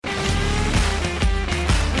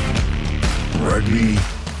Rugby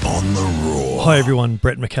on the Raw. Hi everyone,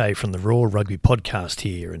 Brett McKay from the Raw Rugby Podcast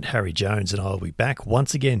here, and Harry Jones and I will be back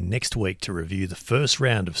once again next week to review the first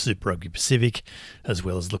round of Super Rugby Pacific, as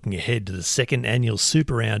well as looking ahead to the second annual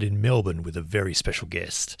Super Round in Melbourne with a very special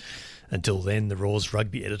guest. Until then, the Raw's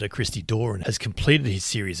rugby editor Christy Doran has completed his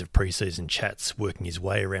series of pre-season chats, working his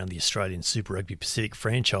way around the Australian Super Rugby Pacific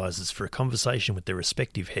franchises for a conversation with their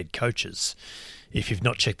respective head coaches. If you've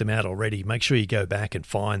not checked them out already, make sure you go back and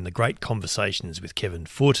find the great conversations with Kevin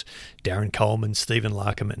Foote, Darren Coleman, Stephen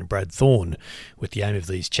Larkham and Brad Thorne, with the aim of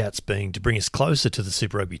these chats being to bring us closer to the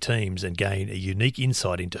Super Rugby teams and gain a unique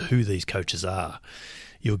insight into who these coaches are.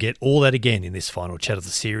 You'll get all that again in this final chat of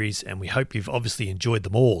the series, and we hope you've obviously enjoyed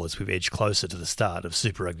them all as we've edged closer to the start of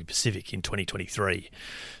Super Rugby Pacific in 2023.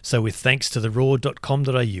 So with thanks to the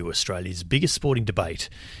raw.com.au, Australia's biggest sporting debate,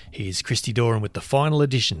 here's Christy Doran with the final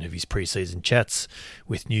edition of his pre-season chats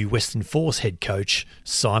with new Western Force head coach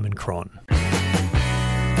Simon Cron.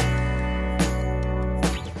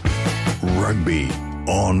 Rugby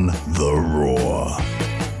on the Raw.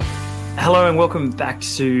 Hello and welcome back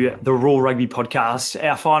to the Raw Rugby Podcast,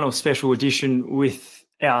 our final special edition with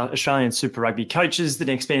our Australian Super Rugby coaches. The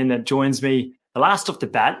next man that joins me, the last off the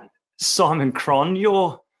bat, Simon Cron.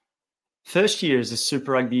 Your first year as a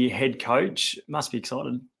Super Rugby head coach, must be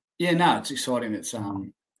excited. Yeah, no, it's exciting. It's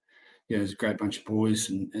it's a great bunch of boys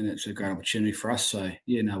and it's a great opportunity for us. So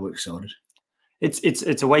yeah, no, we're excited.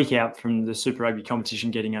 It's a week out from the Super Rugby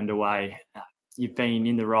competition getting underway. You've been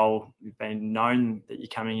in the role, you've been known that you're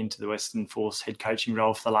coming into the Western Force head coaching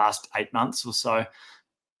role for the last 8 months or so.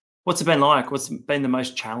 What's it been like? What's been the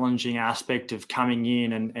most challenging aspect of coming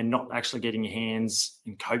in and not actually getting your hands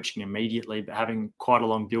in coaching immediately, but having quite a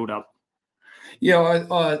long build-up? Yeah,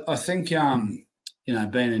 I think, being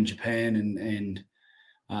in Japan and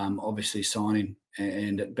obviously signing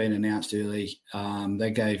and it being announced early,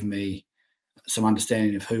 they gave me some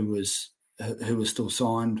understanding of who was still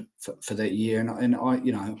signed for that year. And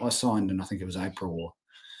I signed in, I think it was April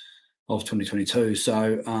of 2022.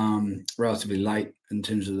 So relatively late in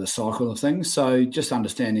terms of the cycle of things. So just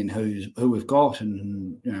understanding who we've got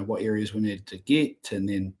and what areas we need to get, and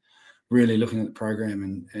then really looking at the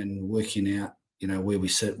program and working out, where we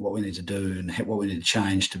sit, what we need to do and what we need to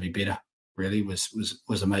change to be better really was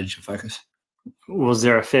a major focus. Was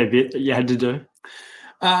there a fair bit that you had to do?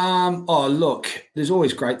 Look, there's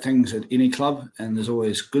always great things at any club and there's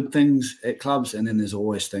always good things at clubs, and then there's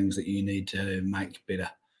always things that you need to make better.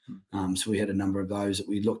 So we had a number of those that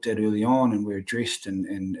we looked at early on and we addressed,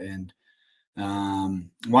 and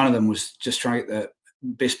one of them was just trying to get the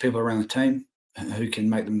best people around the team who can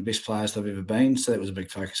make them the best players they've ever been. So that was a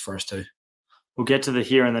big focus for us too. We'll get to the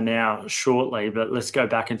here and the now shortly, but let's go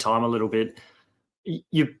back in time a little bit.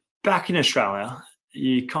 You're back in Australia.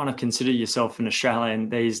 You kind of consider yourself an Australian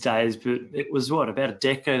these days, but it was about a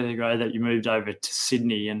decade ago that you moved over to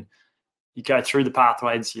Sydney, and you go through the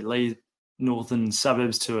pathways, you leave northern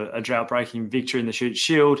suburbs to a drought-breaking victory in the Shute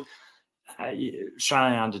Shield,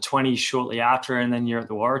 Australian under-20 shortly after, and then you're at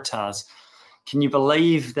the Waratahs. Can you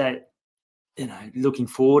believe that, looking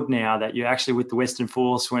forward now, that you're actually with the Western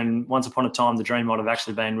Force when once upon a time the dream might have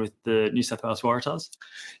actually been with the New South Wales Waratahs?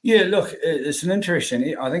 Yeah, look, it's an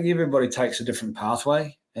interesting. I think everybody takes a different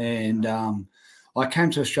pathway, and I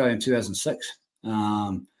came to Australia in 2006,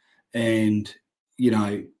 and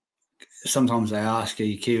sometimes they ask, "Are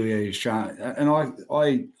you Kiwi? Are you Australian?" And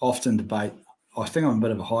I often debate. I think I'm a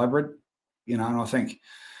bit of a hybrid, and I think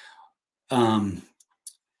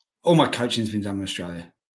all my coaching's been done in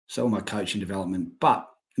Australia. So all my coaching development, but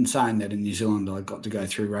in saying that, in New Zealand, I got to go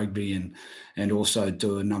through rugby and also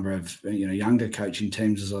do a number of younger coaching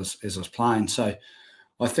teams as I was playing. So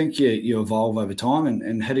I think you evolve over time,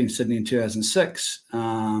 and hitting Sydney in 2006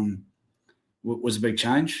 was a big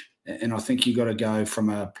change. And I think you got to go from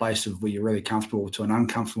a place of where you're really comfortable to an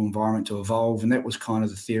uncomfortable environment to evolve, and that was kind of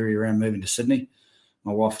the theory around moving to Sydney.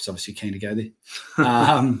 My wife was obviously keen to go there.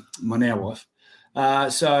 My now wife.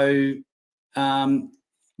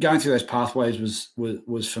 Going through those pathways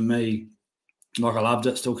was for me, like, I loved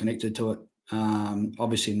it, still connected to it.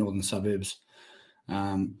 Obviously northern suburbs,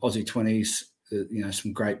 Aussie 20s,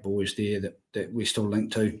 some great boys there that we still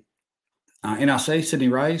link to. NRC, Sydney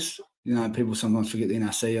Rays, people sometimes forget the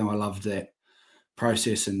NRC. I loved that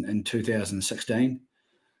process in 2016.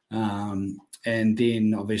 And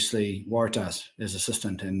then obviously Waratahs as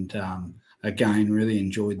assistant, and again, really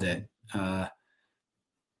enjoyed that.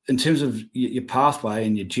 In terms of your pathway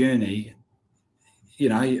and your journey,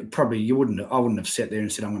 I wouldn't have sat there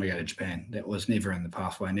and said, I'm going to go to Japan. That was never in the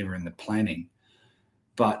pathway, never in the planning.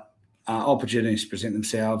 But opportunities present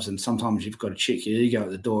themselves, and sometimes you've got to check your ego at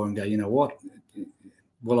the door and go, you know what,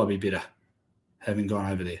 will I be better? having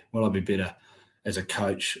gone over there? Will I be better as a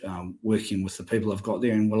coach working with the people I've got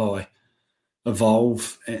there? And will I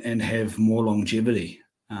evolve and have more longevity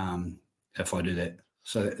if I do that?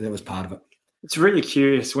 So that was part of it. It's really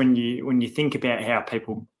curious when you think about how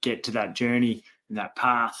people get to that journey and that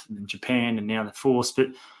path, and Japan and now the Force. But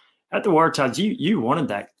at the Waratahs, you wanted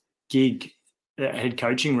that gig, that head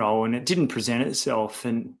coaching role, and it didn't present itself.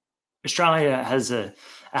 And Australia has a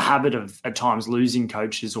habit of at times losing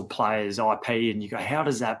coaches or players IP, and you go, how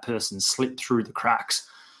does that person slip through the cracks?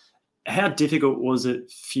 How difficult was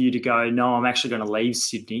it for you to go, no, I'm actually going to leave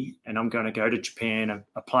Sydney and I'm going to go to Japan,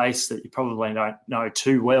 a place that you probably don't know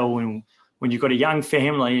too well, and when you've got a young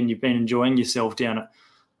family and you've been enjoying yourself down at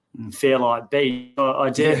Fairlight Beach? I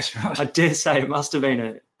dare say it must have been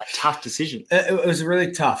a tough decision. It was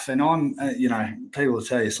really tough. And I'm, people will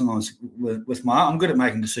tell you sometimes I'm good at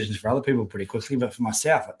making decisions for other people pretty quickly, but for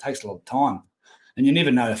myself, it takes a lot of time. And you never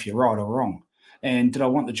know if you're right or wrong. And did I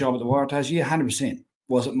want the job at the Waratahs? Yeah, 100%.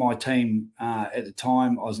 Was it my team at the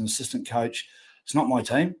time? I was an assistant coach. It's not my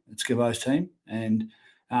team. It's Gibbo's team. And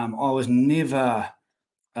I was never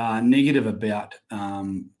negative about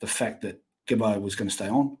the fact that Gibbo was going to stay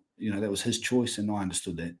on. That was his choice, and I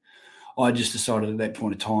understood that. I just decided at that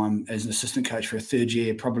point of time, as an assistant coach for a third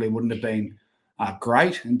year, probably wouldn't have been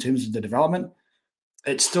great in terms of the development.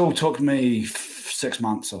 It still took me 6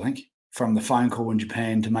 months, I think, from the phone call in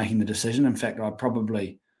Japan to making the decision. In fact, I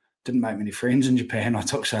probably didn't make many friends in Japan. I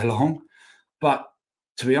took so long. But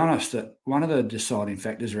to be honest, that one of the deciding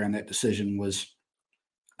factors around that decision was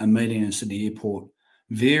a meeting in Sydney Airport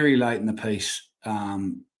very late in the piece.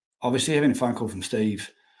 Obviously, having a phone call from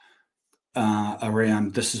Steve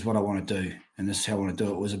around this is what I want to do and this is how I want to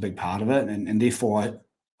do it was a big part of it. And therefore,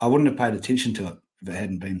 I wouldn't have paid attention to it if it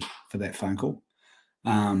hadn't been for that phone call.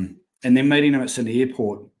 And then meeting him at Sydney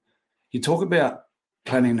Airport, you talk about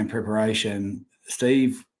planning and preparation.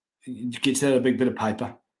 Steve gets out a big bit of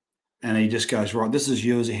paper and he just goes, right, this is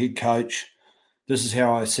you as a head coach. This is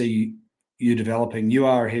how I see you developing. You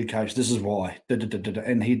are a head coach. This is why.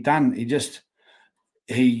 And he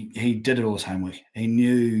did it all his homework. He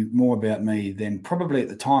knew more about me than probably at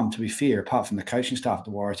the time, to be fair, apart from the coaching staff at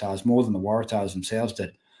the Waratahs, more than the Waratahs themselves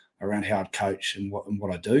did around how I'd coach and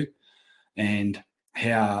what I do, and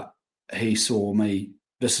how he saw me.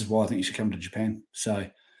 This is why I think you should come to Japan. So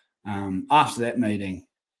after that meeting,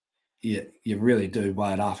 you really do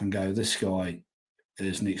weigh it up and go, this guy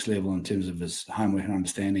is next level in terms of his homework and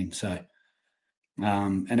understanding. So,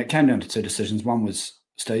 and it came down to two decisions. One was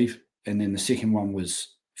Steve, and then the second one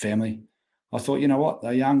was family. I thought, you know what,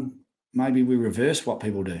 they're young. Maybe we reverse what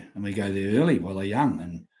people do and we go there early while they're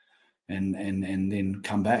young and then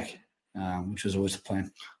come back, which was always the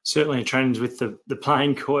plan. Certainly a trend with the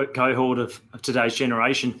playing cohort of today's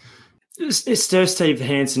generation. Steve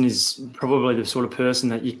Hansen is probably the sort of person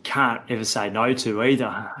that you can't ever say no to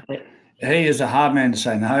either. He is a hard man to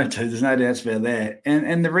say no to. There's no doubts about that.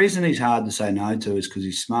 And the reason he's hard to say no to is because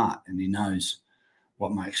he's smart and he knows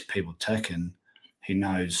what makes people tick, and he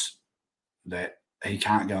knows that he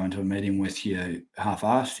can't go into a meeting with you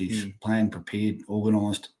half-assed. He's planned, prepared,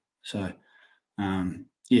 organised. So,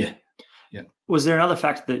 yeah. Was there another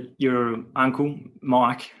fact that your uncle,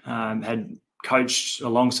 Mike, had coached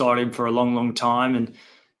alongside him for a long, long time?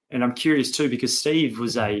 And I'm curious too, because Steve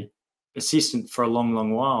was a assistant for a long,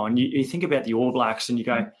 long while. And you think about the All Blacks and you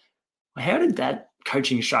go, how did that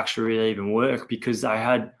coaching structure really even work? Because they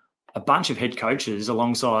had a bunch of head coaches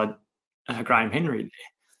alongside Graham Henry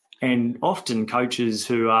there. And often coaches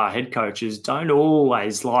who are head coaches don't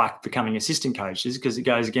always like becoming assistant coaches because it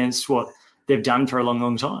goes against what they've done for a long,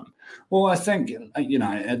 long time. Well, I think, they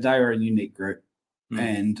are a unique group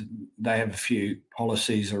and they have a few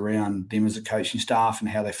policies around them as a coaching staff and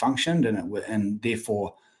how they functioned. And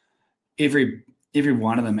therefore, every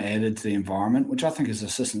one of them added to the environment, which I think as an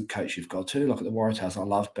assistant coach you've got to. Look at the Waratahs, I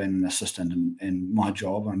loved being an assistant and my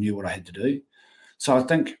job. I knew what I had to do. So I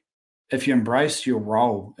think if you embrace your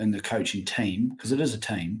role in the coaching team, because it is a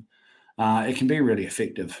team, it can be really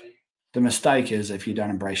effective. The mistake is if you don't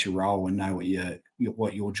embrace your role and know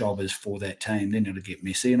what your job is for that team, then it'll get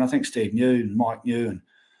messy. And I think Steve knew and Mike knew.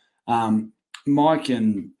 And Mike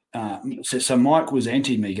was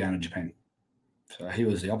anti me going to Japan. So he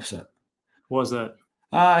was the opposite. What was that?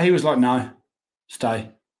 He was like, no, stay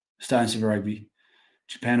in Super Rugby.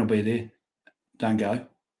 Japan will be there. Don't go.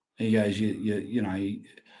 He goes,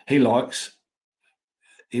 he likes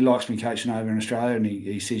me coaching over in Australia, and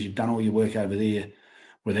he says you've done all your work over there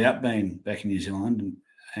without being back in New Zealand,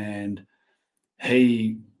 and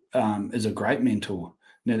he is a great mentor.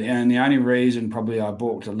 Now, and the only reason probably I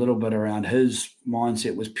balked a little bit around his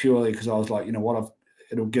mindset was purely because I was like, you know what,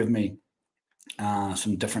 it'll give me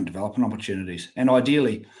some different development opportunities. And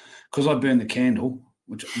ideally, because I burn the candle,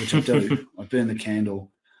 which I do, I burn the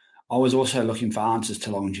candle, I was also looking for answers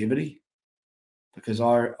to longevity, because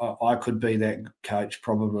I could be that coach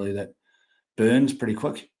probably that burns pretty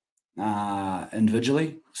quick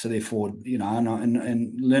individually. So therefore,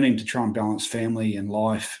 and learning to try and balance family and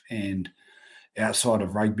life and outside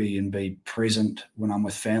of rugby and be present when I'm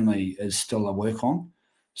with family is still a work on.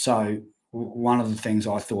 So one of the things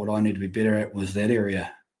I thought I need to be better at was that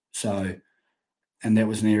area. So, and that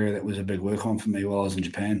was an area that was a big work on for me while I was in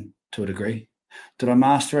Japan to a degree. Did I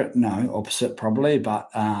master it? No, opposite probably, but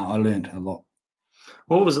I learned a lot.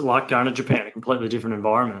 What was it like going to Japan? A completely different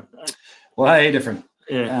environment. Well, hey, different.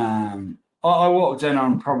 Yeah. I walked in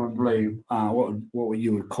on probably what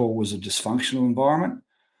you would call was a dysfunctional environment,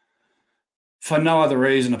 for no other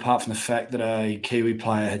reason apart from the fact that a Kiwi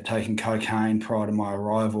player had taken cocaine prior to my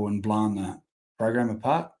arrival and blown the program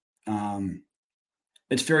apart.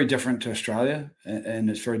 It's very different to Australia, and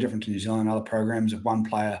it's very different to New Zealand and other programs. If one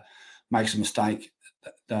player makes a mistake,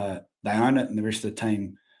 they own it, and the rest of the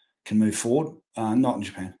team can move forward. Not in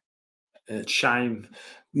Japan. Shame.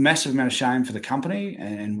 Massive amount of shame for the company,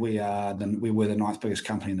 and we were the ninth biggest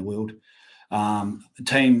company in the world.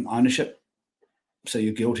 Team ownership. So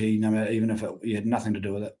you're guilty, no matter, even if you had nothing to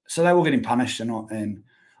do with it. So they were getting punished, and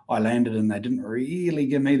I landed, and they didn't really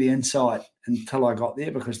give me the insight until I got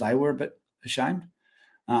there, because they were a bit ashamed.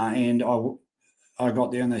 And I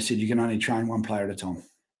got there, and they said you can only train one player at a time.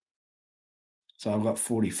 So I've got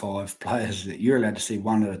 45 players that you're allowed to see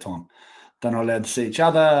one at a time. They're not allowed to see each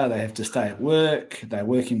other. They have to stay at work. They're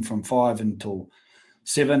working from 5 until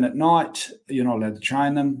 7 at night. You're not allowed to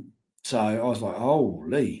train them. So I was like,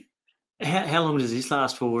 holy. How long does this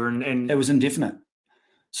last for? And it was indefinite.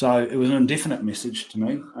 So it was an indefinite message to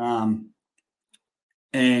me.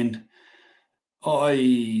 And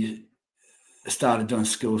I started doing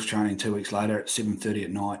skills training 2 weeks later at 7:30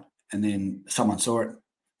 at night. And then someone saw it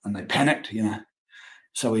and they panicked,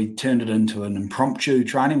 So we turned it into an impromptu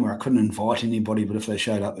training where I couldn't invite anybody, but if they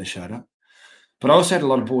showed up, they showed up. But I also had a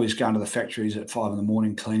lot of boys going to the factories at 5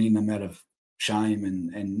 a.m, cleaning them out of shame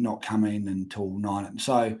and not coming until 9.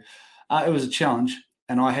 So it was a challenge,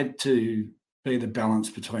 and I had to be the balance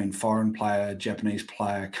between foreign player, Japanese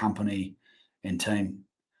player, company, and team.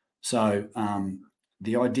 So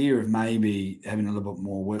the idea of maybe having a little bit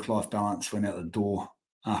more work-life balance went out the door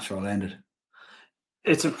after I landed.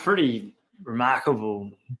 It's a pretty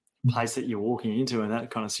remarkable place that you're walking into in that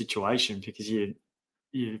kind of situation, because you're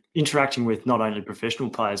interacting with not only professional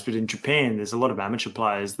players, but in Japan, there's a lot of amateur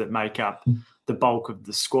players that make up the bulk of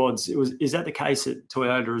the squads. Is that the case at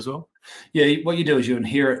Toyota as well? Yeah, what you do is you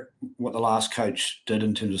inherit what the last coach did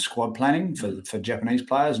in terms of squad planning for Japanese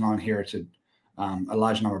players, and I inherited a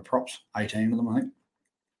large number of props, 18 of them, I think,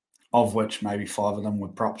 of which maybe 5 of them were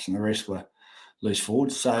props and the rest were loose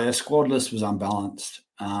forwards. So our squad list was unbalanced.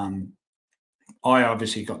 I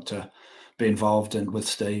obviously got to be involved with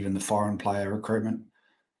Steve in the foreign player recruitment.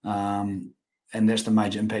 And that's the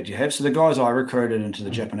major impact you have. So the guys I recruited into the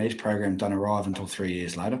Japanese program don't arrive until 3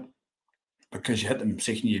 years later, because you hit them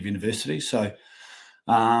second year of university. So,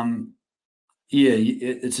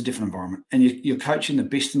 it's a different environment. And you're coaching the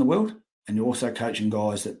best in the world, and you're also coaching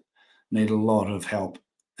guys that need a lot of help.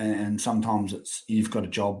 And sometimes you've got a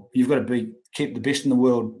job. You've got to keep the best in the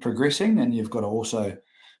world progressing, and you've got to also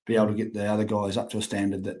be able to get the other guys up to a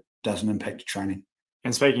standard that doesn't impact your training.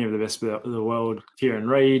 And speaking of the best of the world, Kieran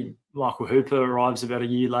Reid, Michael Hooper arrives about a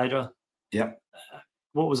year later. Yep.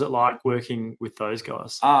 What was it like working with those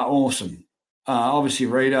guys? Awesome. Obviously,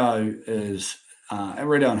 Rito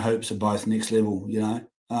and Hoops are both next level,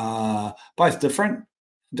 both different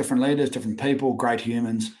leaders, different people, great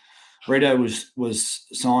humans. Rito was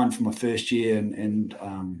signed for my first year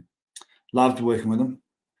and loved working with him.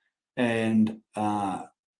 And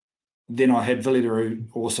then I had Billy Daru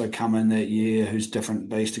also come in that year, who's different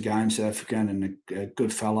beast again, South African, and a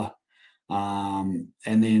good fella. And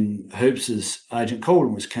then Hoops' agent called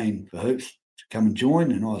and was keen for Hoops to come and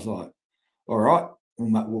join. And I was like, all right,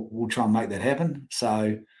 we'll try and make that happen.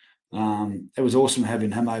 So it was awesome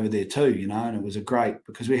having him over there too, and it was a great,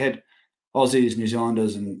 because we had Aussies, New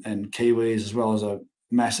Zealanders and Kiwis, as well as a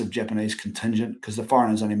massive Japanese contingent, because the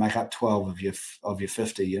foreigners only make up 12 of your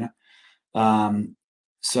 50,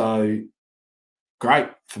 So great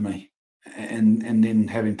for me. And then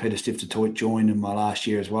having Peter Steph-Toit join in my last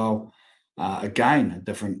year as well. Again,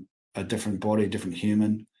 a different body, different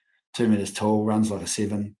human, 2 meters tall, runs like a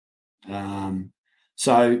 7.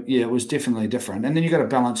 So yeah, it was definitely different. And then you got to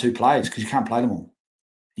balance who plays, because you can't play them all.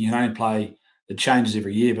 You can only play, it changes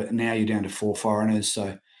every year, but now you're down to 4 foreigners.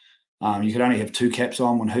 So You could only have 2 caps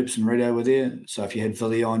on when Hoops and Rito were there. So if you had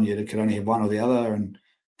Villy on, you could only have one or the other, and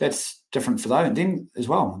that's different for them as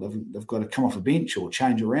well. They've got to come off a bench or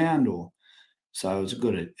change around, so it was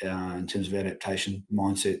good in terms of adaptation,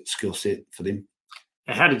 mindset, skill set for them.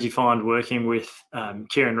 How did you find working with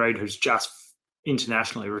Kieran Reid, who's just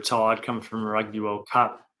internationally retired, coming from a Rugby World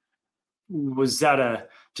Cup?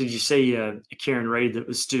 Did you see a Kieran Reid that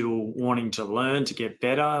was still wanting to learn, to get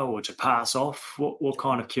better, or to pass off? What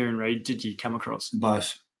kind of Kieran Reid did you come across?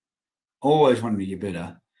 Both. Always wanted to get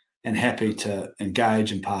better and happy to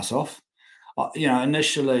engage and pass off.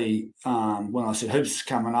 Initially, when I said Hoops is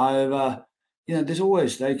coming over, there's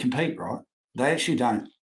always, they compete, right? They actually don't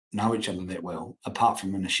know each other that well, apart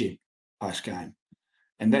from in a shed post-game.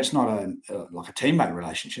 And that's not like a teammate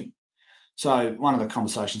relationship. So one of the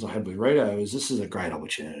conversations I had with Rito is, this is a great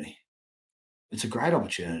opportunity. It's a great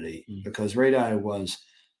opportunity because Rito was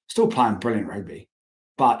still playing brilliant rugby,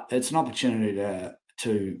 but it's an opportunity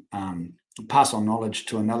to pass on knowledge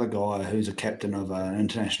to another guy who's a captain of an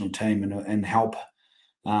international team and help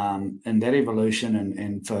in that evolution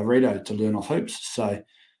and for Rito to learn off Hoops. So,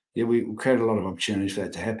 we created a lot of opportunities for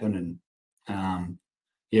that to happen. And,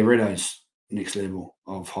 Rito's next level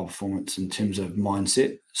of high performance in terms of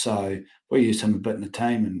mindset. So we used him a bit in the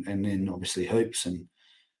team and then obviously Hoops and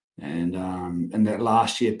that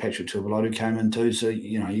last year Patrick Tuipulotu came in too. So,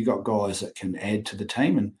 you got guys that can add to the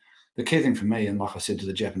team. And the key thing for me, and like I said to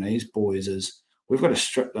the Japanese boys, is we've got to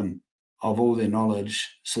strip them of all their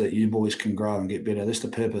knowledge so that you boys can grow and get better. That's the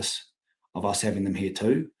purpose of us having them here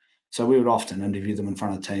too. So we would often interview them in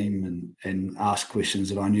front of the team and ask questions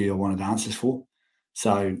that I knew I wanted answers for,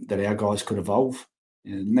 so that our guys could evolve.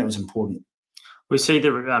 And that was important. We see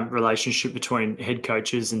the relationship between head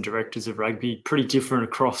coaches and directors of rugby pretty different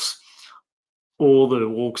across all the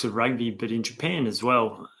walks of rugby, but in Japan as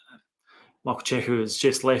well. Michael Cheika has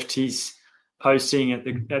just left his posting at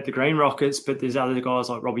the Green Rockets, but there's other guys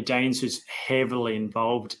like Robbie Deans who's heavily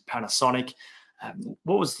involved at Panasonic.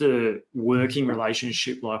 What was the working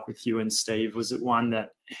relationship like with you and Steve? Was it one that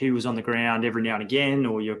he was on the ground every now and again,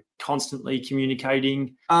 or you're constantly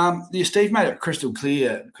communicating? Steve made it crystal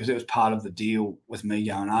clear, because it was part of the deal with me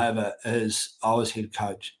going over, is I was head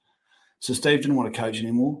coach. So Steve didn't want to coach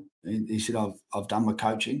anymore. He said, I've done my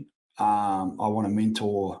coaching. I want to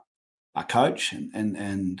mentor a coach,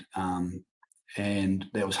 and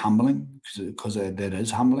that was humbling, because that is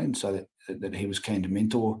humbling. So that he was keen to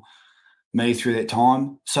mentor me through that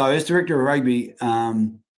time. So as director of rugby,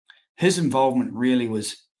 his involvement really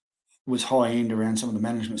was high end around some of the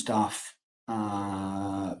management stuff,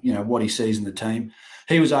 what he sees in the team.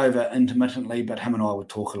 He was over intermittently, but him and I would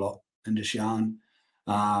talk a lot and just yarn.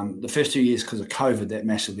 The first 2 years, because of COVID, that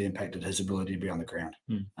massively impacted his ability to be on the ground.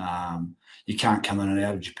 You can't come in and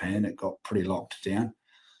out of Japan. It got pretty locked down.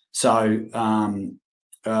 So him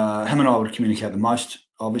and I would communicate the most,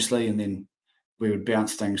 obviously, and then we would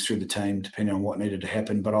bounce things through the team depending on what needed to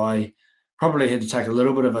happen. But I probably had to take a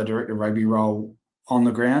little bit of a director of rugby role on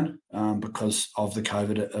the ground because of the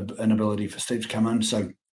COVID inability for Steve to come in. So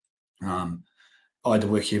I had to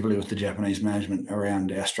work heavily with the Japanese management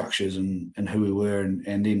around our structures and who we were,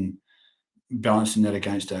 and then balancing that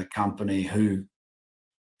against a company who,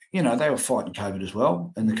 they were fighting COVID as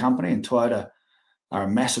well in the company. And Toyota are a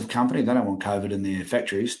massive company. They don't want COVID in their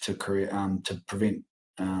factories to prevent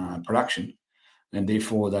production. And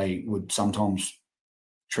therefore, they would sometimes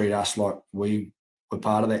treat us like we were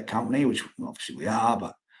part of that company, which obviously we are,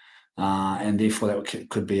 but and therefore that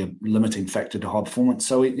could be a limiting factor to high performance.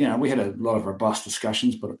 So we had a lot of robust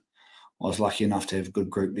discussions, but I was lucky enough to have a good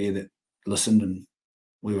group there that listened, and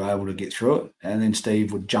we were able to get through it. And then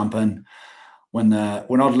Steve would jump in when I'd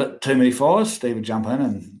lit too many fires. Steve would jump in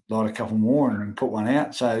and light a couple more and put one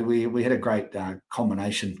out. So we had a great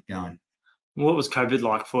combination going. What was COVID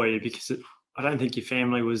like for you? Because I don't think your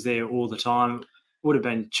family was there all the time. It would have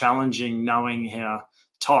been challenging knowing how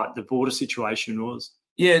tight the border situation was.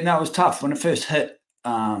 Yeah, no, it was tough. When it first hit,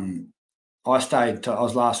 I was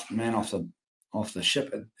last man off the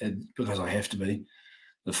ship because I have to be.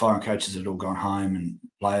 The foreign coaches had all gone home and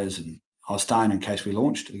players, and I was staying in case we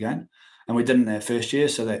launched again. And we didn't that first year,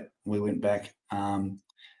 so that we went back. But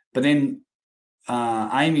then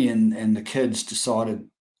Amy and the kids decided,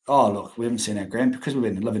 look, we haven't seen our because we've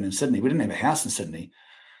been living in Sydney. We didn't have a house in Sydney.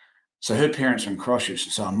 So her parents are in Christchurch,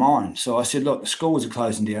 and so are mine. So I said, look, the schools are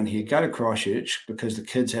closing down here. Go to Christchurch because the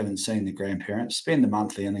kids haven't seen their grandparents. Spend the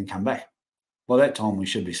monthly and then come back. By that time, we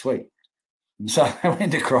should be sweet. And so I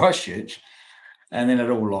went to Christchurch, and then it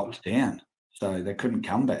all locked down. So they couldn't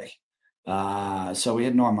come back. So we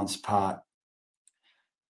had 9 months apart.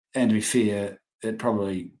 And to be fair, it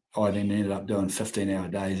probably I then ended up doing 15-hour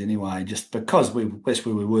days anyway, just because that's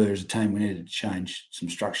where we were as a team. We needed to change some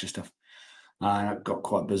structure stuff. And it got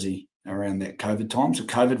quite busy around that COVID time. So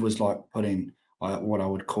COVID was like putting what I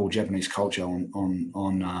would call Japanese culture on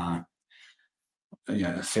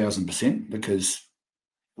 1,000%, because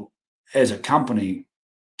as a company,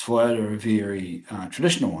 Toyota are very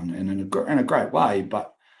traditional and in a great way,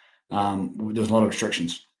 but there was a lot of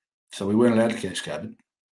restrictions. So we weren't allowed to catch COVID.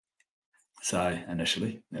 So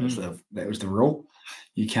initially, that was the rule.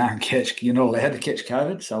 You're not allowed to catch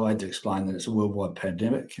COVID. So I had to explain that it's a worldwide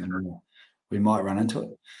pandemic and we might run into it.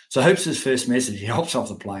 So Hoops' first message, he hops off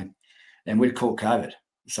the plane and we'd caught COVID.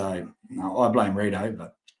 So I blame Rito,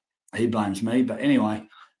 but he blames me. But anyway,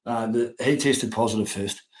 he tested positive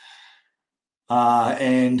first.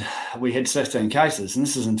 And we had 16 cases, and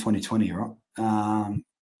this is in 2020, right?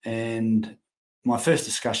 And my first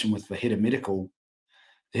discussion with the head of medical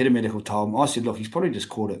told me, I said, look, he's probably just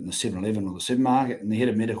caught it in the 7-Eleven or the supermarket. And the head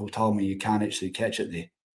of medical told me you can't actually catch it there.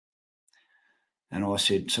 And I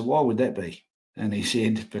said, so why would that be? And he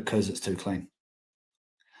said, because it's too clean.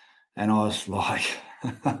 And I was like,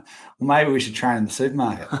 well, maybe we should train in the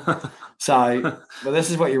supermarket. But this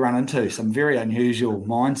is what you run into, some very unusual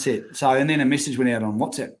mindset. So, and then a message went out on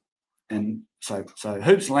WhatsApp. And so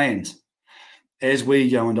Hoops lands as we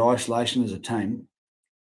go into isolation as a team.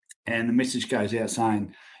 And the message goes out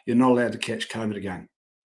saying, you're not allowed to catch COVID again,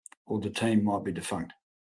 or the team might be defunct.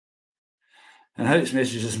 And Hoops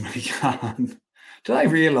messages me going, do they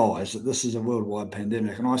realise that this is a worldwide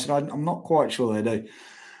pandemic? And I said, I'm not quite sure they do.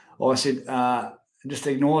 I said, just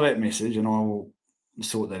ignore that message and I will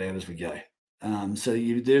sort that out as we go. So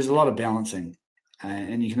there's a lot of balancing.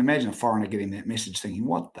 And you can imagine a foreigner getting that message thinking,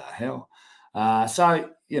 what the hell?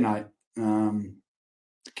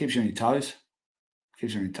 Keeps you on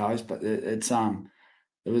your toes. But it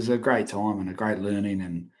was a great time and a great learning,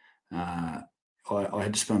 and I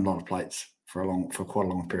had to spin a lot of plates for quite a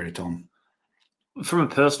long period of time. From a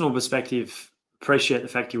personal perspective, appreciate the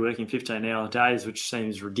fact you're working 15-hour days, which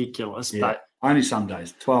seems ridiculous. Yeah, but only some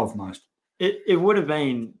days, 12 most. It would have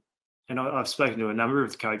been, and I've spoken to a number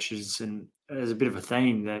of coaches, and there's a bit of a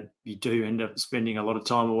theme that you do end up spending a lot of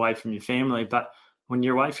time away from your family. But when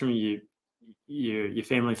you're away from your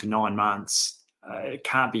family for 9 months, it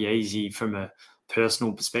can't be easy from a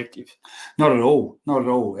personal perspective. Not at all.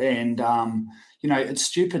 And, it's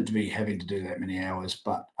stupid to be having to do that many hours,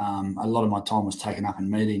 but a lot of my time was taken up in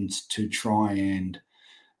meetings to try and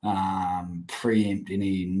preempt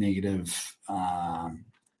any negative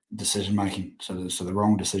decision-making. So the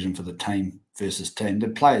wrong decision for the team versus team. The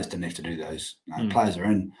players didn't have to do those. Players are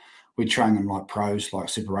in. We train them like pros, like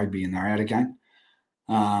Super Rugby, and they're out again.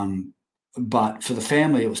 But for the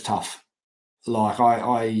family, it was tough. Like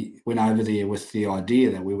I went over there with the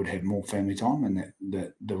idea that we would have more family time, and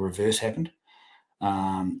that the reverse happened.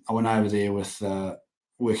 I went over there with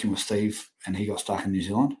working with Steve, and he got stuck in New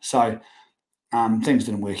Zealand. So things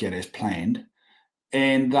didn't work out as planned.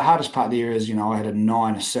 And the hardest part there is, I had a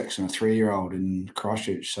 9, a 6, and a 3-year-old in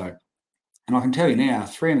Christchurch. So, and I can tell you now, a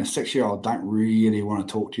 3 and a 6-year-old don't really want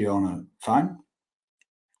to talk to you on a phone,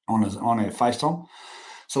 on a FaceTime.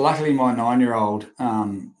 So luckily, my 9-year-old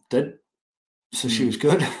did. So she was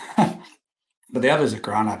good, but the others are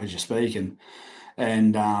grown up as you speak, and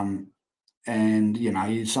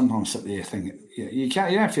you sometimes sit there thinking you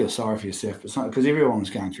don't feel sorry for yourself, but because everyone's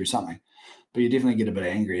going through something, but you definitely get a bit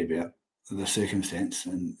angry about the circumstance,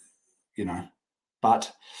 and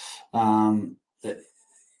but I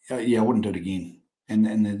wouldn't do it again,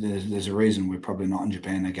 and there's a reason we're probably not in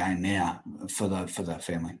Japan again now for the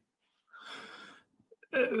family.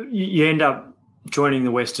 You end up joining the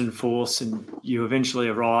Western Force, and you eventually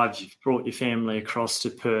arrived. You've brought your family across to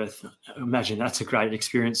Perth. I imagine that's a great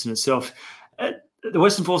experience in itself. The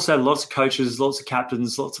Western Force had lots of coaches, lots of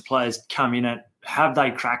captains, lots of players come in it. Have they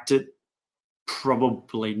cracked it?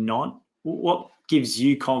 Probably not. What gives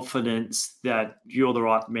you confidence that you're the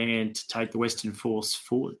right man to take the Western Force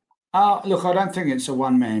forward? Look, I don't think it's a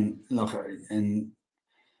one-man. Look, and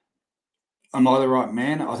am I the right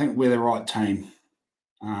man? I think we're the right team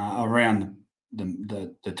around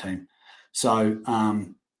the team. So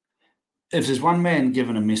if there's one man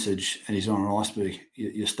given a message and he's on an iceberg,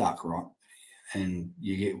 you're stuck, right? And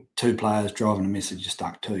you get 2 players driving a message, you're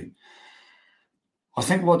stuck too. I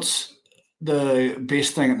think what's the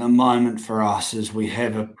best thing at the moment for us is we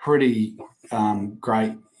have a pretty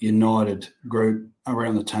great united group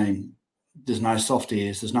around the team. There's no soft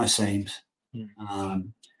ears, there's no seams.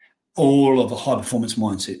 All of a high performance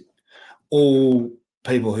mindset, all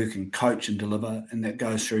people who can coach and deliver, and that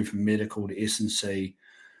goes through from medical to S&C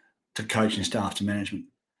to coaching staff to management.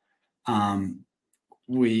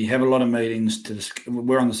 we have a lot of meetings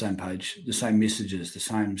we're on the same page, the same messages, the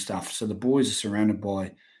same stuff. So the boys are surrounded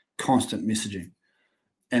by constant messaging.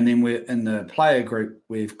 And then we're in the player group,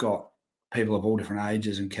 we've got people of all different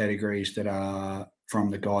ages and categories that are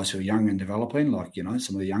from the guys who are young and developing, like,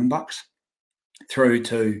 some of the young bucks, through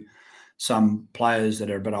to some players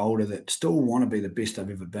that are a bit older that still want to be the best they've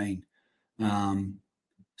ever been.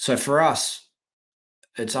 So for us,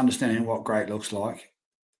 it's understanding what great looks like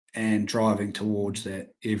and driving towards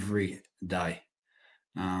that every day.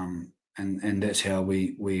 And that's how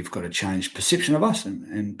we've got to change perception of us,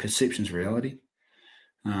 and perception's reality.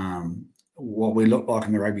 What we look like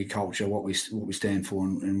in the rugby culture, what we stand for,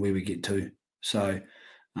 and where we get to. So,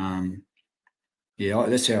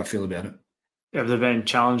 that's how I feel about it. Have there been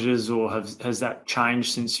challenges, or has that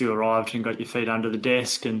changed since you arrived and got your feet under the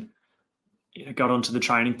desk and got onto the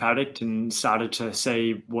training paddock and started to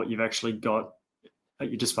see what you've actually got at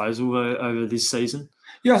your disposal over this season?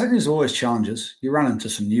 Yeah, I think there's always challenges. You run into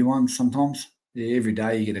some new ones sometimes. Yeah, every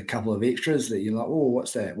day you get a couple of extras that you're like, oh,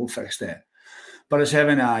 what's that? We'll fix that. But it's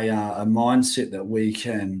having a mindset that we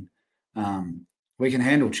can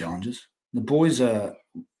handle challenges. The boys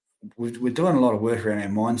we're doing a lot of work around our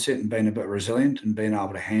mindset and being a bit resilient and being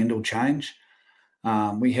able to handle change.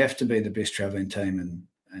 We have to be the best travelling team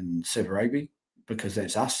in Super Rugby because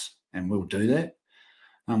that's us, and we'll do that.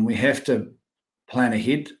 We have to plan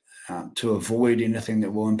ahead to avoid anything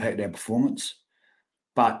that will impact our performance.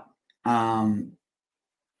 But, I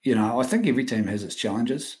think every team has its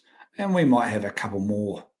challenges, and we might have a couple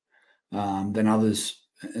more than others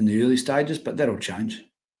in the early stages, but that'll change.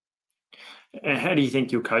 How do you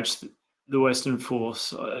think you'll coach the Western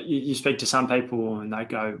Force? You speak to some people and they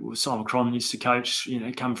go, well, Simon Cron used to coach,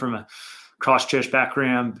 come from a Christchurch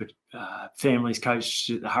background, but family's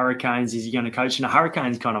coached the Hurricanes. Is he going to coach in a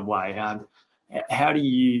Hurricanes kind of way? How do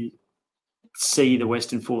you see the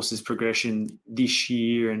Western Force's progression this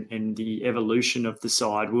year and the evolution of the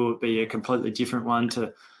side? Will it be a completely different one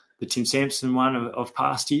to the Tim Sampson one of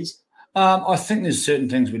past years? I think there's certain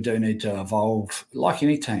things we do need to evolve, like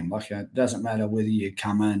any team. It doesn't matter whether you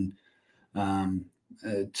come in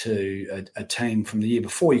to a team from the year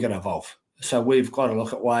before, you got to evolve. So we've got to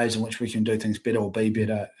look at ways in which we can do things better or be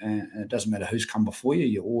better, and it doesn't matter who's come before you.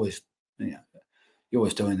 You're always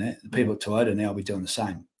doing that. The people at Toyota now will be doing the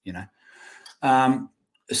same.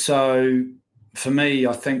 So for me,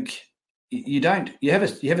 I think you have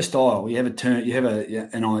a style, you have a turn, you have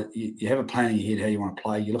a plan in your head how you want to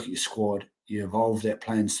play. You look at your squad, you evolve that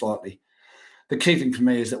plan slightly. The key thing for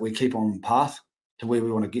me is that we keep on path to where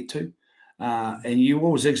we want to get to, and you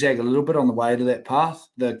will zigzag a little bit on the way to that path.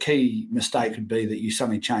 The key mistake would be that you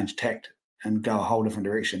suddenly change tact and go a whole different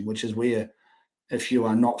direction, which is where, if you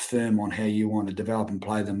are not firm on how you want to develop and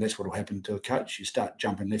play them, that's what will happen to a coach. You start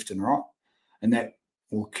jumping left and right, and that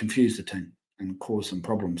will confuse the team and cause some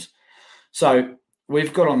problems. So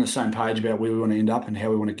we've got on the same page about where we want to end up and how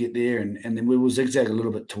we want to get there, and then we will zigzag a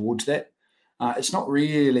little bit towards that. It's not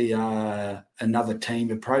really another team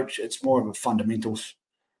approach. It's more of a fundamentals.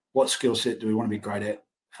 What skill set do we want to be great at?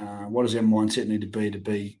 What does our mindset need to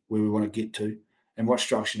be where we want to get to? And what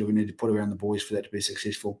structure do we need to put around the boys for that to be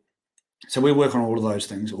successful? So we work on all of those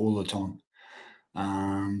things all the time.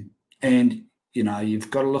 And,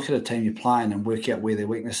 you've got to look at a team you're playing and work out where their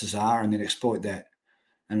weaknesses are and then exploit that.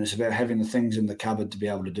 And it's about having the things in the cupboard to be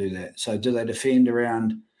able to do that. So do they defend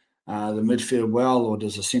around the midfield well, or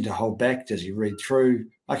does the centre hold back? Does he read through?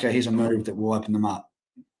 Okay, here's a move that will open them up.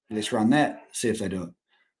 Let's run that, see if they do it.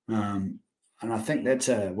 And I think that's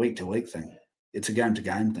a week-to-week thing. It's a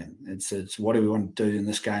game-to-game thing. It's what do we want to do in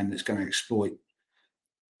this game that's going to exploit.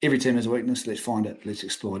 Every team has a weakness. Let's find it. Let's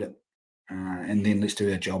exploit it. And then let's do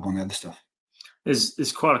our job on the other stuff.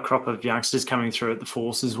 There's quite a crop of youngsters coming through at the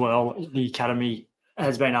Force as well. The academy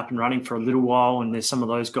has been up and running for a little while, and there's some of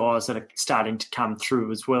those guys that are starting to come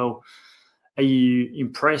through as well. Are you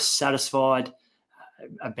impressed, satisfied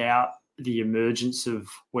about the emergence of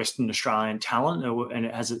Western Australian talent, and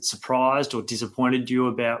has it surprised or disappointed you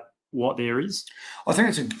about what there is? I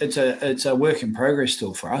think it's a work in progress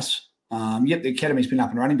still for us. The academy's been up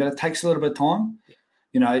and running, but it takes a little bit of time.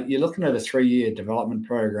 You're looking at a 3-year development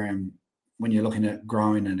program when you're looking at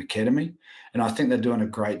growing an academy, and I think they're doing a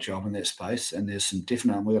great job in that space. And there's some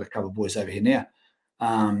definite, we've got a couple of boys over here now.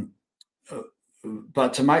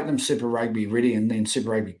 But to make them Super Rugby ready and then Super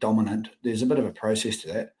Rugby dominant, there's a bit of a process to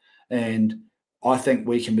that. And I think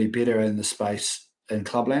we can be better in the space in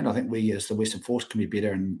Clubland. I think we as the Western Force can be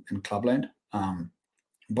better in Clubland.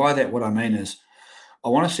 By that, what I mean is I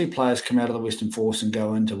want to see players come out of the Western Force and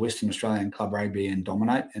go into Western Australian Club Rugby and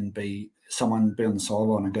dominate and be on the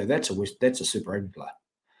sideline and go, that's a Super Rugby player.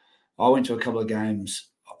 I went to a couple of games.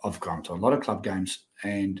 I've gone to a lot of club games,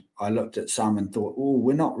 and I looked at some and thought, oh,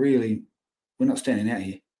 we're not standing out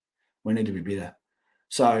here. We need to be better.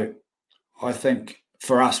 So I think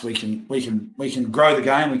for us, we can grow the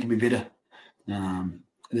game. We can be better.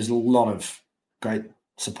 There's a lot of great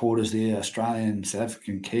supporters there, Australian, South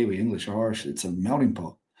African, Kiwi, English, Irish. It's a melting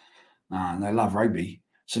pot. And they love rugby.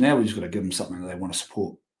 So now we've just got to give them something that they want to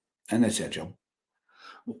support. And that's our job.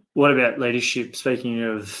 What about leadership? Speaking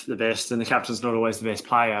of the best, and the captain's not always the best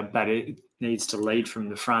player, but it needs to lead from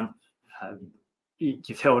the front.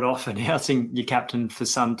 You've held off announcing your captain for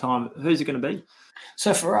some time. Who's it going to be?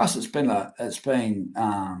 So for us, it's been a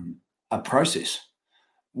process.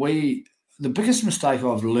 The biggest mistake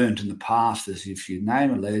I've learned in the past is if you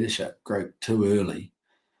name a leadership group too early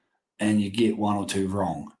and you get one or two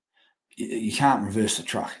wrong, you can't reverse the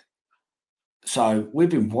truck. So we've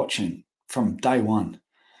been watching from day one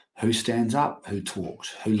who stands up, who talks,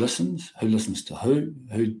 who listens to who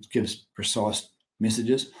gives precise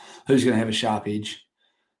messages, who's going to have a sharp edge,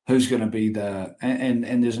 who's going to be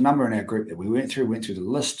and there's a number in our group that we went through the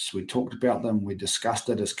lists, we talked about them, we discussed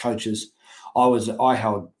it as coaches. I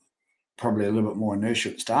held probably a little bit more inertia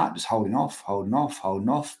at the start, just holding off,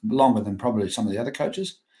 longer than probably some of the other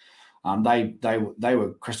coaches. They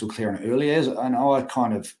were crystal clear on it earlier, and I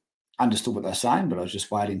kind of understood what they're saying, but I was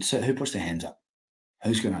just waiting to see who puts their hands up,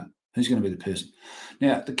 who's going to be the person.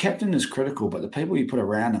 Now, the captain is critical, but the people you put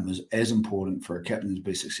around him is as important for a captain to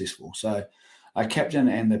be successful. So a captain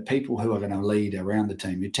and the people who are going to lead around the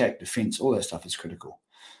team, attack, defence, all that stuff is critical.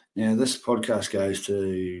 Now, this podcast goes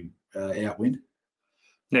to out when?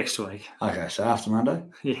 Next week. Okay, so after Monday?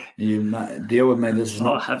 Yeah. You deal with me. This is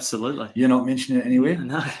not... absolutely. You're not mentioning it anywhere?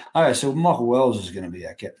 No. Okay, so Michael Wells is going to be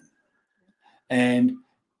our captain. And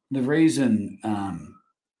the reason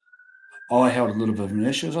I held a little bit of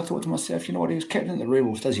inertia is I thought to myself, you know what, he was captain of the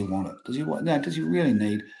Rebels. Does he want it? Does he really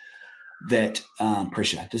need that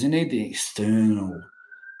pressure? Does he need the external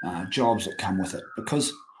jobs that come with it?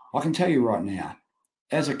 Because I can tell you right now,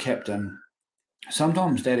 as a captain,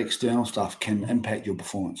 sometimes that external stuff can impact your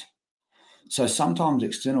performance. So sometimes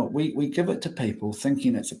external, we give it to people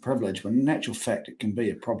thinking it's a privilege, when in actual fact it can be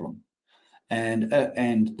a problem. And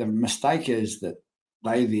the mistake is that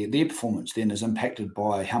their performance then is impacted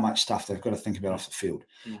by how much stuff they've got to think about off the field.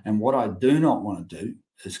 Mm. And what I do not want to do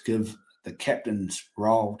is give the captain's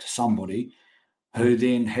role to somebody who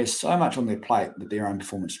then has so much on their plate that their own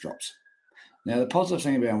performance drops. Now, the positive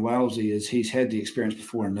thing about Wellesley is he's had the experience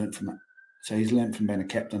before and learnt from it. So he's learnt from being a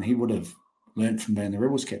captain. He would have learnt from being the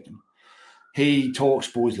Rebels captain. He talks,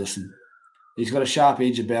 boys listen. He's got a sharp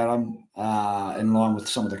edge about him, in line with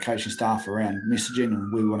some of the coaching staff around messaging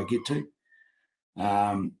and where we want to get to.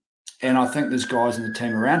 And I think there's guys in the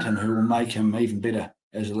team around him who will make him even better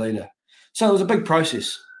as a leader. So it was a big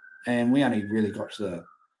process, and we only really got to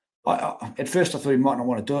at first I thought he might not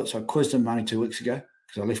want to do it, so I quizzed him only 2 weeks ago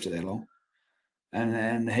because I left it that long.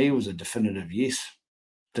 And he was a definitive yes.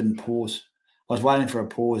 Didn't pause. I was waiting for a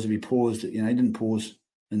pause. If he paused, he didn't pause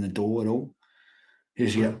in the door at all.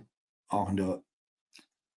 Here's you go. I can do it.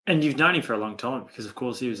 And you've known him for a long time because, of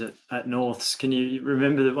course, he was at Norths. Can you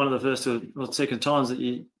remember that one of the first or second times that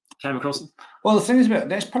you came across him? Well, the thing is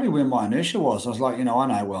that's probably where my inertia was. I was like, I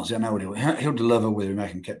know Wells. I know what he'll deliver, whether we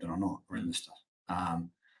make him captain or not, around this stuff.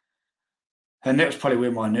 And that was probably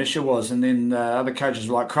where my inertia was. And then other coaches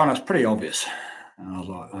were like, Cron, it's pretty obvious. And I was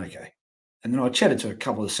like, okay. And then I chatted to a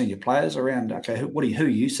couple of the senior players around, okay, who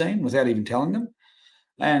you seen, without even telling them.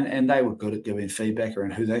 And they were good at giving feedback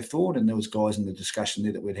around who they thought. And there was guys in the discussion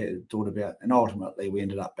there that we'd had thought about. And ultimately, we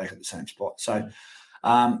ended up back at the same spot. So,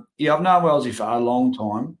 I've known Wellesley for a long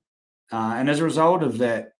time. And as a result of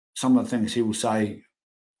that, some of the things he will say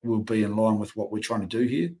will be in line with what we're trying to do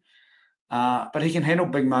here. But he can handle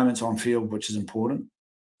big moments on field, which is important.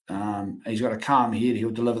 He's got a calm head.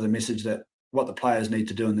 He'll deliver the message that what the players need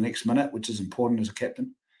to do in the next minute, which is important as a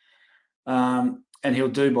captain. And he'll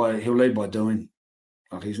lead by doing.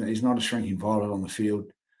 Like he's not a shrinking violet on the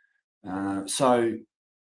field. So,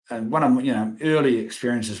 and one of early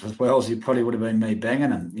experiences with Wells, he probably would have been me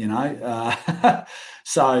banging him.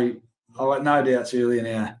 So I got no doubts early in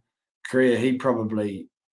our career, he probably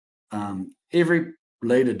every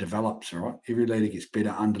leader develops, right? Every leader gets better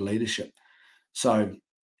under leadership. So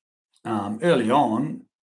early on,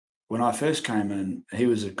 when I first came in, he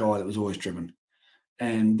was a guy that was always driven.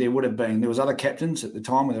 And there was other captains at the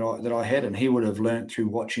time that I had, and he would have learnt through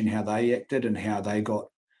watching how they acted and how they got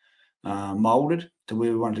moulded to where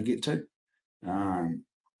we wanted to get to. And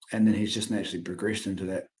then he's just naturally progressed into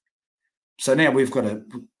that. So now we've got to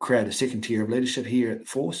create a second tier of leadership here at the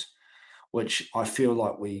Force, which I feel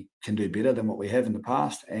like we can do better than what we have in the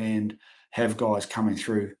past, and have guys coming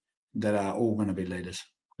through that are all going to be leaders.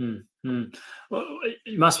 Well,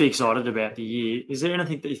 you must be excited about the year. Is there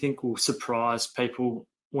anything that you think will surprise people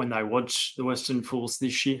when they watch the Western Force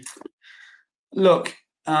this year? Look,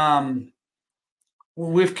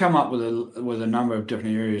 we've come up with a number of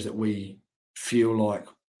different areas that we feel like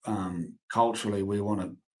culturally we want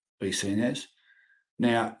to be seen as.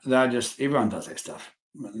 Now, everyone does that stuff,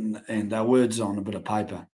 and they're words on a bit of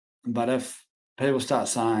paper. But if people start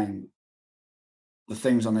saying the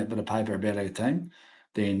things on that bit of paper about our team,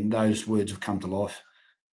 then those words have come to life,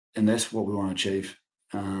 and that's what we want to achieve.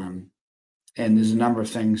 And there's a number of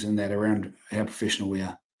things in that around how professional we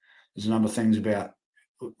are. There's a number of things about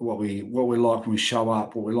what we like when we show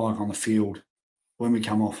up, what we like on the field, when we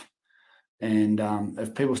come off. And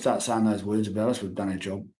if people start saying those words about us, we've done our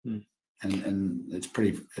job. And it's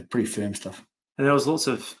pretty firm stuff. And there was lots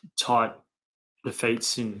of tight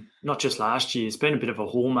defeats in not just last year. It's been a bit of a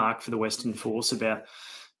hallmark for the Western Force about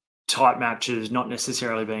tight matches, not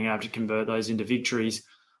necessarily being able to convert those into victories.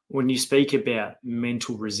 When you speak about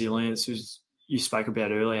mental resilience, as you spoke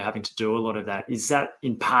about earlier, having to do a lot of that, is that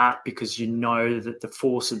in part because you know that the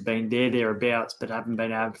Force have been thereabouts, but haven't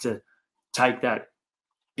been able to take that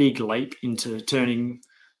big leap into turning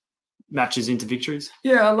matches into victories?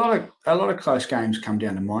 Yeah, a lot of close games come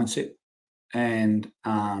down to mindset, and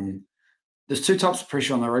there's two types of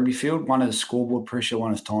pressure on the rugby field. One is scoreboard pressure,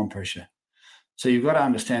 one is time pressure. So you've got to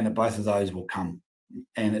understand that both of those will come,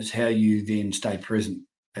 and it's how you then stay present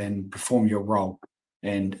and perform your role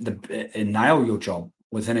and nail your job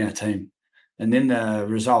within our team. And then the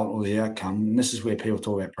result or the outcome, and this is where people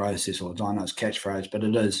talk about process all the time. I know it's catchphrase, but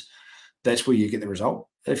that's where you get the result.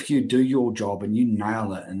 If you do your job and you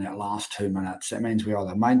nail it in that last 2 minutes, that means we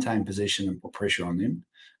either maintain possession and put pressure on them,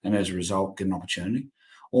 and as a result, get an opportunity,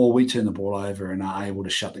 or we turn the ball over and are able to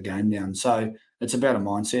shut the game down. So it's about a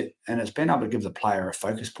mindset, and it's been able to give the player a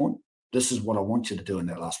focus point. This is what I want you to do in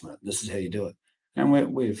that last minute. This is how you do it. And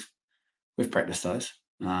we've practiced those.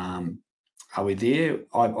 Are we there?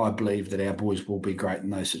 I believe that our boys will be great in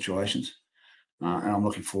those situations, and I'm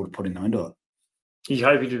looking forward to putting them into it.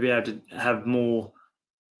 You're hoping to be able to have more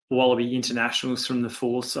Wallaby internationals from the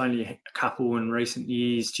Force, only a couple in recent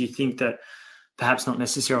years. Do you think that perhaps not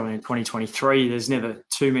necessarily in 2023, there's never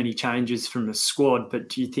too many changes from the squad, but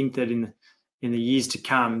do you think that in the years to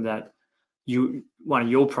come that one of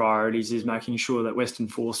your priorities is making sure that Western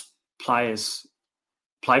Force players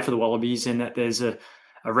play for the Wallabies and that there's a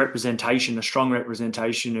representation, a strong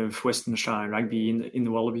representation of Western Australian rugby in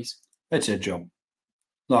the Wallabies? That's our job.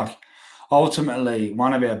 Like, ultimately,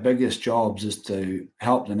 one of our biggest jobs is to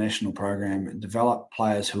help the national program and develop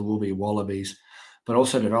players who will be Wallabies, but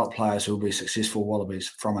also develop players who will be successful Wallabies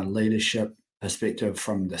from a leadership perspective,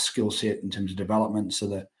 from the skill set in terms of development, so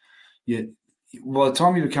that by the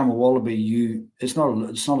time you become a Wallaby, it's not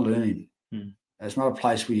learning. It's not a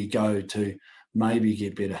place where you go to maybe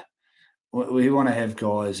get better. We want to have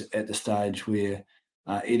guys at the stage where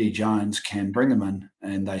Eddie Jones can bring them in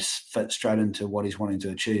and they fit straight into what he's wanting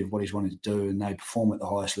to achieve, what he's wanting to do, and they perform at the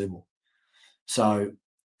highest level. So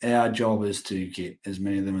our job is to get as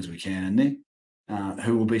many of them as we can in there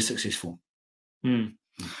who will be successful.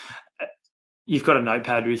 You've got a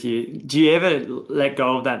notepad with you. Do you ever let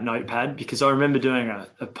go of that notepad? Because I remember doing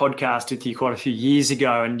a podcast with you quite a few years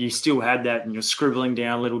ago and you still had that and you're scribbling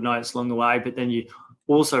down little notes along the way, but then you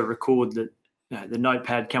also record the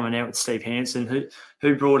notepad coming out with Steve Hansen.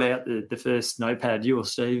 Who brought out the first notepad, you or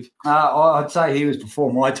Steve? I'd say he was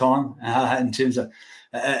before my time in terms of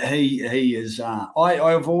he is.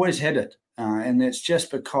 I've always had it, and that's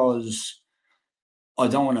just because I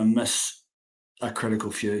don't want to miss a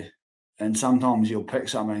critical few. And sometimes you'll pick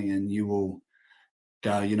something and you will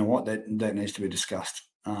go, you know what, that needs to be discussed.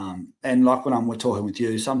 And like when we're talking with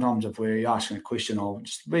you, sometimes if we're asking a question, I'll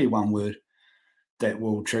just be one word that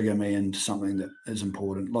will trigger me into something that is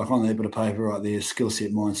important. Like on that bit of paper right there, skill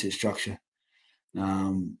set, mindset, structure,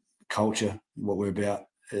 culture, what we're about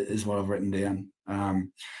is what I've written down.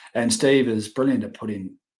 And Steve is brilliant at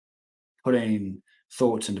putting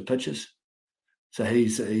thoughts into pictures. So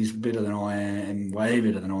he's better than I am, way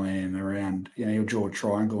better than I am around, he'll draw a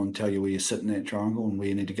triangle and tell you where you sit in that triangle and where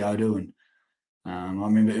you need to go to. And I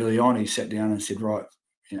remember early on he sat down and said, right,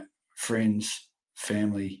 friends,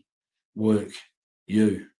 family, work,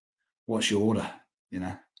 you, what's your order?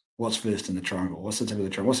 What's first in the triangle? What's the tip of the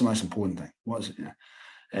triangle? What's the most important thing?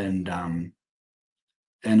 And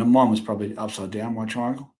mine was probably upside down, my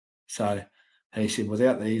triangle. So he said,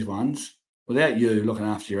 without these ones, without you looking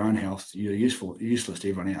after your own health, you're useless to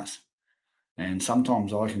everyone else. And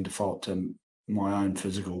sometimes I can default to my own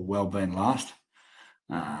physical well-being last,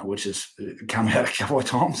 which has come out a couple of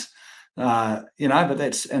times. But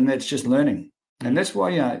that's just learning, and that's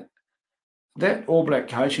why that All Black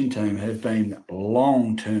coaching team have been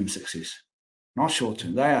long-term success, not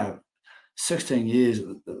short-term. They are 16 years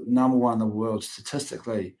the number one in the world,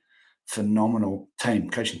 statistically phenomenal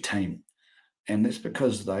coaching team, and that's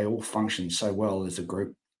because they all function so well as a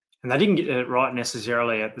group. And they didn't get it right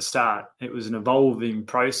necessarily at the start. It was an evolving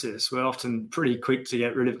process. We're often pretty quick to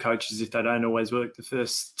get rid of coaches if they don't always work the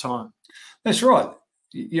first time. That's right.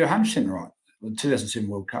 You're 100% right. The 2007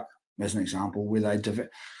 World Cup, as an example, where they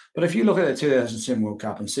but if you look at the 2007 World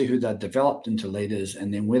Cup and see who they developed into leaders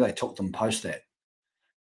and then where they took them post that,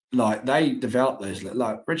 like they developed those,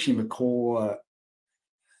 like Richie McCaw,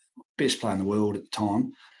 best player in the world at the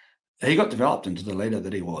time, he got developed into the leader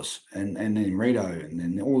that he was, and then Rito, and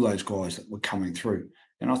then all those guys that were coming through.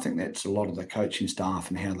 And I think that's a lot of the coaching staff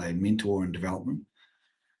and how they mentor and develop them.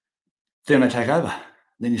 Then they take over.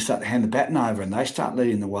 Then you start to hand the baton over and they start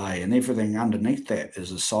leading the way, and everything underneath that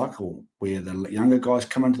is a cycle where the younger guys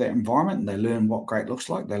come into that environment and they learn what great looks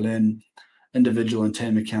like. They learn individual and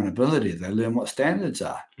team accountability. They learn what standards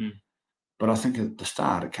are. But I think at the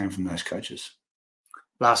start, it came from those coaches.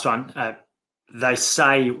 Last one. They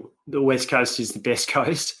say the West Coast is the best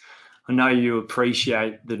coast. I know you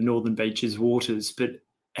appreciate the Northern Beaches waters, but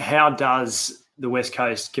how does the West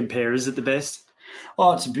Coast compare? Is it the best?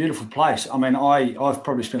 Oh, it's a beautiful place. I mean, I've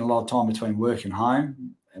probably spent a lot of time between work and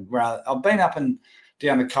home. I've been up and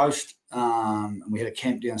down the coast, and we had a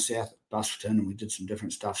camp down south at Busselton, and we did some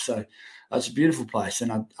different stuff. So it's a beautiful place,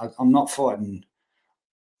 and I'm not fighting.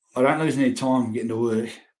 I don't lose any time getting to work,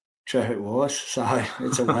 traffic-wise, so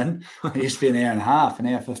it's a win. It used to be an hour and a half, an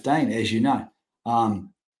hour 15, as you know.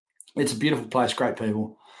 It's a beautiful place, great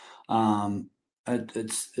people.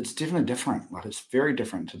 It's definitely different. Like, it's very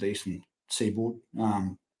different to the Eastern Seaboard,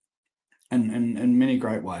 in many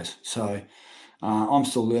great ways. So I'm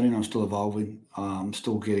still learning, I'm still evolving, I'm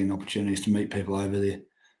still getting opportunities to meet people over there,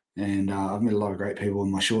 and I've met a lot of great people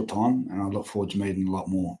in my short time, and I look forward to meeting a lot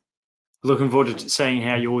more. Looking forward to seeing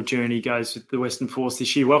how your journey goes with the Western Force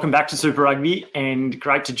this year. Welcome back to Super Rugby, and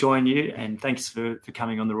great to join you, and thanks for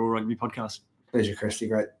coming on the Raw Rugby podcast. Pleasure, Christy.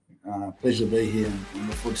 Great pleasure to be here, and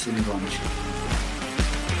look forward to seeing everyone this year.